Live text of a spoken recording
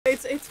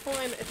it's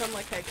fine if I'm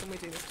like, hey, can we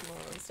do this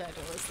tomorrow instead,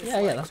 or is this Yeah,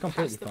 like, that's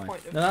completely fine.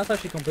 No, that's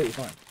actually completely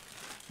fine.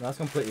 No, that's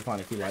completely fine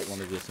if you like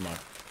want to do this tomorrow.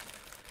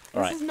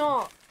 All right. This is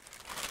not.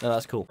 No,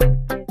 that's cool.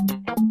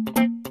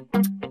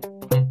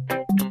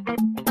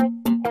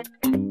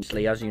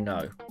 Obviously, as you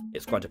know,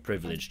 it's quite a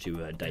privilege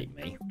to date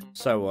me.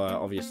 So,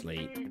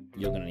 obviously,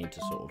 you're going to need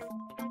to sort of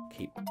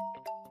keep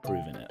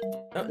proving it.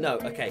 No,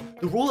 okay.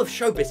 The rule of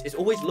showbiz is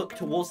always look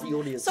towards the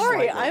audience.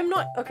 Sorry, slightly. I'm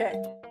not. Okay.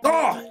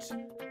 God!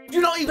 Do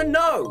you not even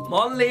know?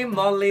 Molly,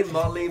 Molly,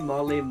 Molly,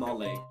 Molly,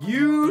 Molly.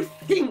 You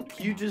think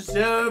you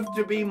deserve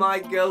to be my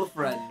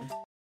girlfriend?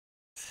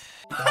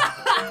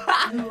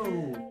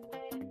 No.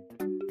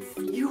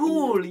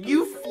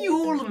 You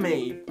fuel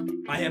me.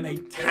 I am a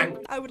tank.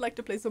 I would like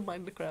to play some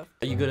Minecraft.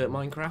 Are you good at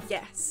Minecraft?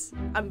 Yes,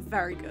 I'm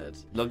very good.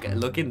 Look at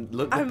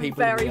people. I'm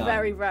very,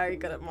 very, very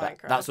good at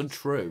Minecraft. That's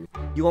untrue.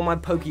 You are my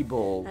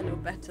Pokeball. I know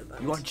better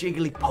than. You are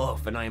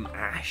Jigglypuff, and I am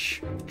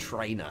Ash, the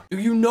trainer. Do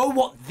you know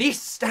what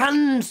this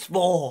stands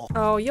for?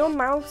 Oh, your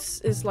mouse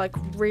is like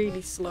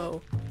really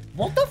slow.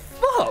 What the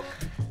fuck?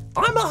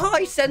 I'm a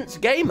high sense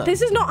gamer.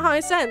 This is not high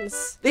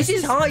sense. This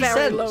is high very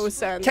sense. Low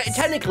sense.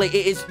 Technically,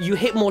 it is. You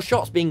hit more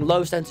shots being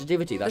low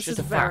sensitivity. That's This just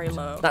is a fact. very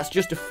low. That's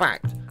just a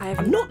fact.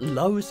 I'm not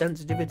low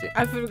sensitivity.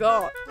 I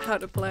forgot how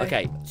to play.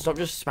 Okay, stop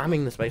just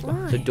spamming the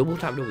spacebar. Why? So double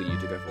tap W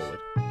to go forward.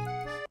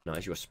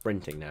 Nice, you're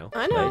sprinting now.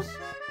 I know. Space.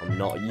 I'm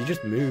not. You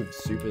just moved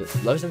super.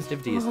 Low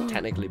sensitivity is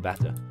technically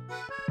better.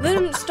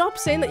 Then stop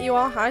saying that you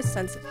are high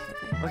sensitivity.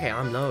 Okay,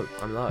 I'm low.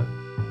 I'm low.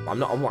 I'm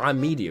not.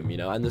 I'm medium, you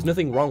know, and there's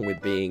nothing wrong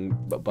with being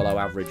below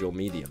average or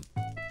medium.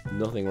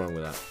 Nothing wrong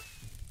with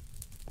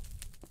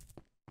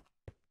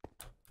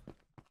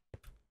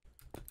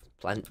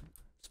that.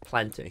 It's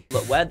plenty.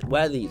 Look,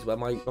 where are these? Where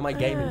my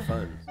gaming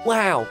phones?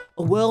 Wow,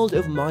 a world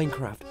of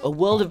Minecraft. A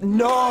world of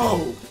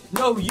no.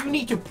 You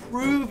need to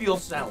prove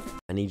yourself.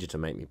 I need you to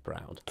make me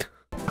proud.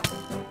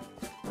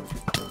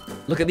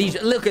 Look at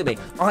these. Look at me.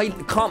 I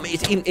can't.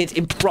 It's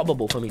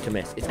improbable for me to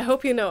miss. I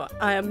hope you know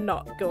I am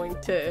not going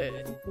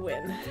to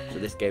win. So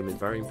this game is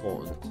very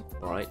important.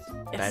 All right.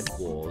 Yes. Bed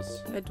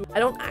Wars. I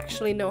don't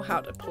actually know how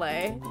to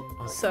play,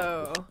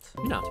 so.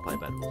 You know how to play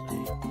Bed Wars, do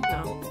you?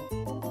 No.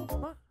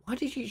 What? Why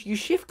did you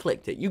shift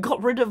clicked it? You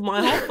got rid of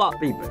my hotbar.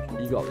 Beaver,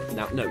 you got it.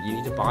 Now, no, you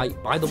need to buy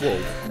the wall.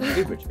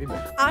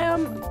 Beaver. I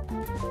am.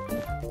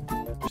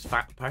 Just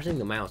pressing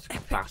the mouse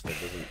faster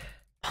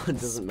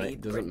doesn't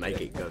make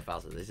it go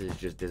faster. This is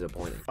just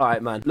disappointing. All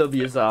right, man. Love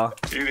you, Zar.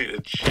 You need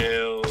to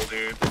chill,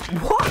 dude.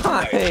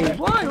 Why?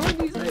 Why? Why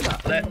do you say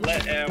that?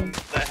 Let him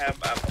have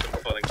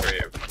some fun and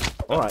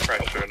creative. All right.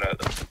 Pressure and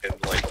fucking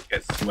like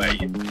get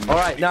sweaty. All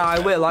right. No, I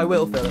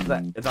will, Phil.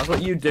 If that's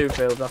what you do,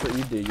 Phil. If that's what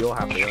you do, you're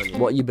happy, aren't you?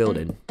 What are you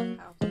building?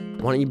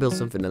 Why don't you build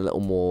something a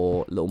little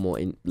more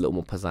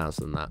pizzazz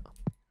than that?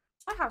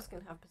 My house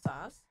can have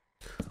pizzazz.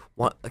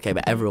 What? Okay,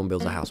 but everyone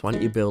builds a house. Why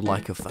don't you build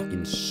like a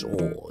fucking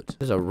sword?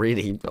 This is a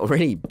really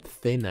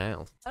thin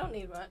house. I don't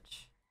need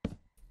much.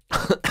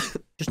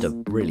 Just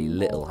a really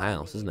little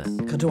house, isn't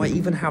it? God, do I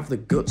even have the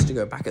guts to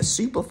go back a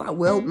super flat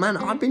world? Man,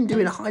 I've been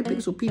doing high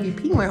pixel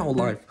PvP my whole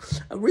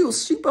life. A real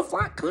super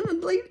flat kind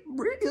of like,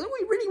 really, is that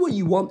really what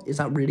you want? Is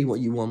that really what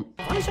you want?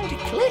 I just want to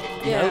click,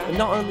 you know,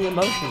 not only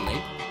emotionally,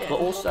 but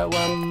also,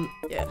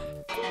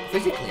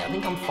 physically. I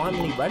think I'm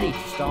finally ready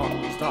to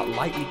start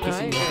lightly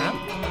kissing your hand.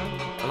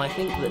 And I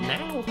think that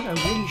now, you know,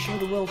 really show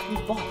the world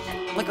who's boss.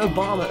 Like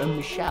Obama and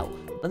Michelle.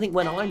 I think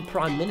when I'm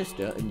Prime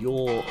Minister and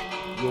you're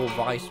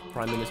Vice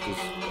Prime Minister's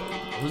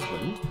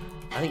husband,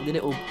 I think that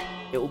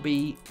it'll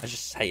be. I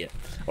just say it.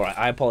 All right,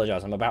 I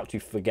apologize. I'm about to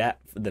forget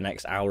for the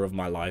next hour of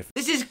my life.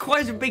 This is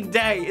quite a big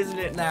day, isn't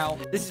it? Now,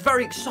 this is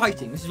very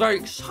exciting.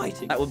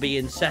 That would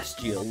be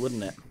incestual,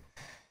 wouldn't it?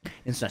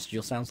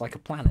 Incestual sounds like a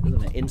planet,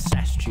 doesn't it?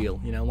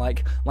 Incestual, you know,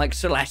 like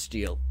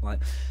celestial. Like,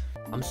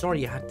 I'm sorry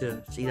you had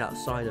to see that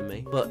side of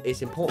me, but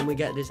it's important we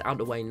get this out of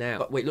the way now.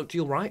 But wait, look to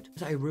your right.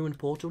 Is that a ruined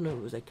portal? No,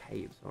 it was a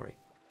cave. Sorry.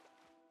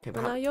 Okay,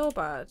 Well, now you're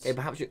bad. Okay,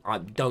 perhaps you.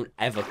 Don't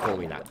ever call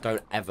me that.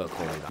 Don't ever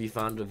call me that. Have you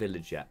found a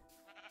village yet?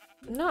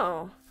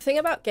 No. The thing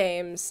about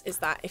games is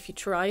that if you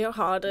try your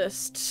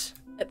hardest,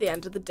 at the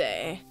end of the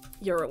day,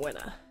 you're a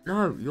winner.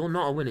 No, you're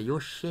not a winner. You're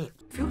shit.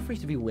 Feel free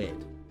to be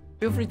weird.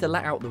 Feel free to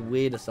let out the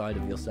weirder side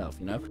of yourself,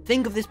 you know?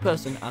 Think of this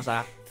person as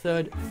our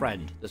third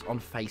friend that's on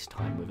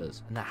FaceTime with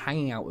us, and they're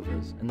hanging out with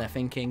us, and they're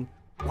thinking,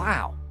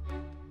 wow,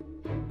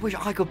 wish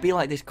I could be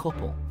like this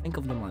couple. Think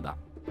of them like that,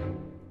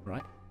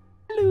 right?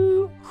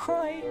 Hello,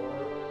 hi.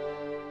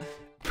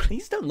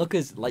 Please don't look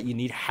as like you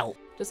need help.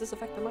 Does this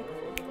affect the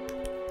microphone?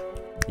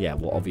 Yeah,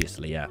 well,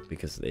 obviously, yeah,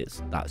 because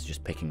that's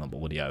just picking up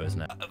audio,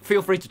 isn't it?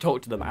 Feel free to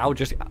talk to them. I'll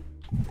just...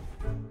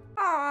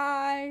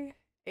 Hi,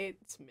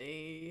 it's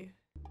me.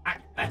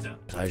 Act better.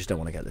 I just don't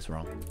want to get this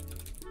wrong.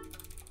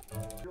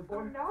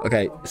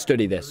 Okay,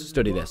 study this.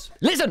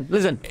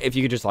 Listen! If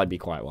you could just, like, be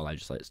quiet while I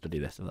just, like, study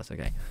this, if that's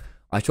okay.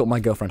 I taught my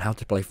girlfriend how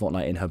to play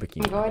Fortnite in her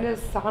bikini. I'm going to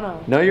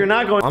sauna. No, you're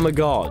not going. I'm a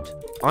god.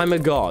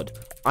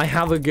 I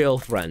have a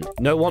girlfriend.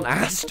 No one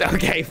asked.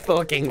 Okay,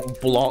 fucking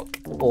block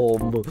or...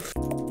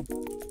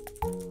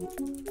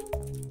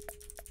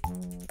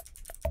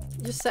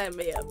 Just setting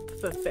me up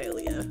for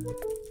failure.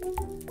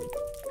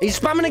 He's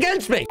spamming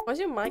against me! Why's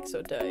your mic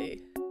so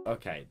dirty?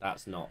 Okay,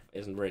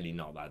 isn't really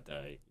not that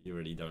dirty. You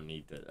really don't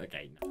need to.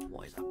 Okay, no.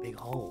 What is that big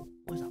hole?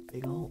 What is that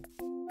big hole?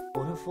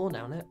 404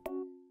 down it.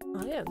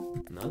 Iron.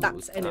 No,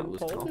 That's an that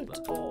was important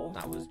copper. ore.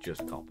 That was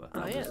just copper.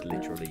 That Iron. was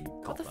literally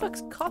copper. What the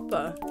fuck's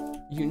copper?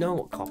 You know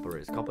what copper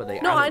is. Copper, they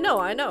No, add-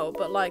 I know,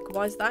 but like,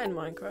 why is that in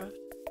Minecraft?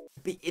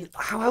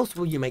 How else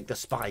will you make the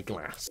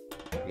spyglass?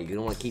 You're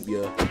gonna want to keep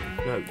your...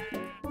 No.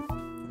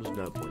 There's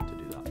no point to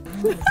do that.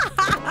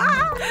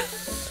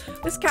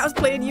 This cat's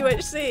playing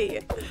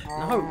UHC.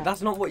 No,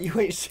 that's not what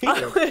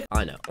UHC is.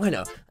 I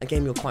know. A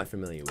game you're quite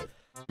familiar with.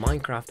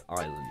 Minecraft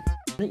Island.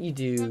 Why don't you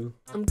do...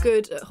 I'm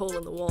good at hole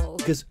in the wall.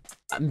 Because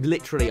I'm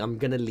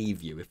gonna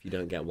leave you if you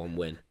don't get one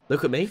win.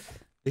 Look at me.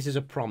 This is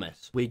a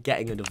promise. We're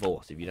getting a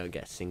divorce if you don't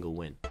get a single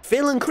win.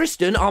 Phil and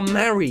Kristen are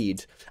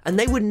married, and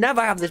they would never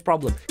have this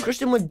problem.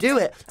 Kristen would do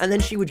it, and then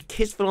she would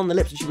kiss Phil on the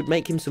lips, and she would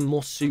make him some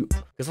more soup.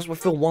 Because that's what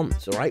Phil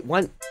wants, all right?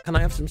 Can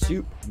I have some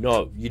soup?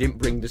 No, you didn't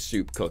bring the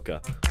soup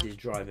cooker. This is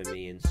driving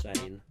me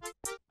insane.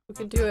 We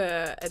can do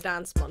a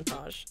dance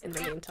montage in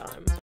the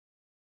meantime.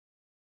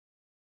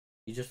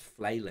 You're just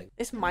flailing.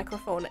 This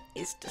microphone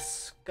is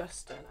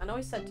disgusting. I know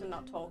he said to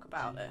not talk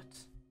about it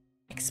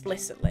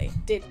explicitly.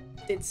 Did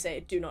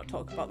say do not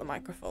talk about the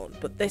microphone,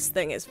 but this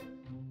thing is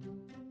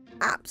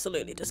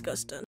absolutely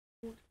disgusting.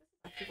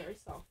 Actually very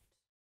soft.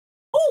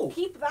 Oh!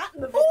 Keep that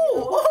in the video.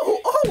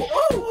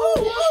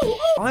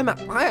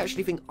 I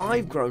actually think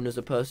I've grown as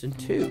a person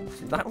too.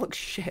 That looks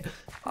shit.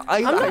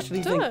 I I'm actually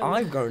not think done.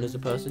 I've grown as a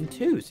person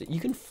too. So you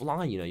can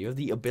fly, you know, you have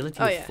the ability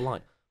Oh, to yeah.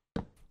 fly.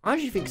 I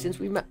actually think since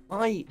we met,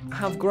 I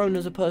have grown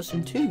as a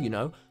person too, you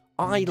know.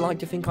 I like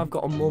to think I've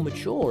gotten more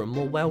mature and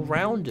more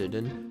well-rounded,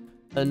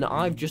 and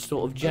I've just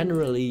sort of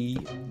generally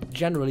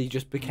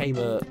just became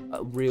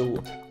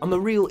I'm a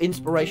real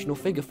inspirational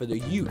figure for the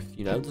youth,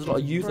 you know. There's a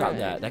lot of youth out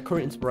there, their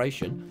current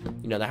inspiration,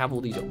 you know, they have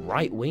all these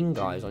right-wing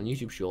guys on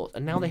YouTube Shorts,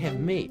 and now they have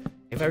me,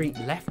 a very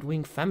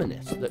left-wing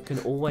feminist that can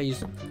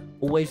always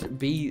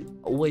be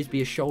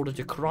a shoulder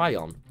to cry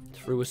on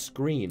through a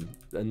screen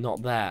and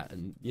not there,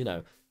 and you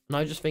know. And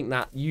I just think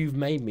that you've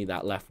made me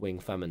that left-wing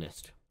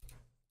feminist.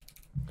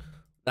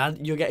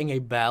 That you're getting a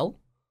bell?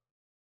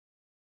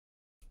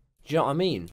 Do you know what I mean?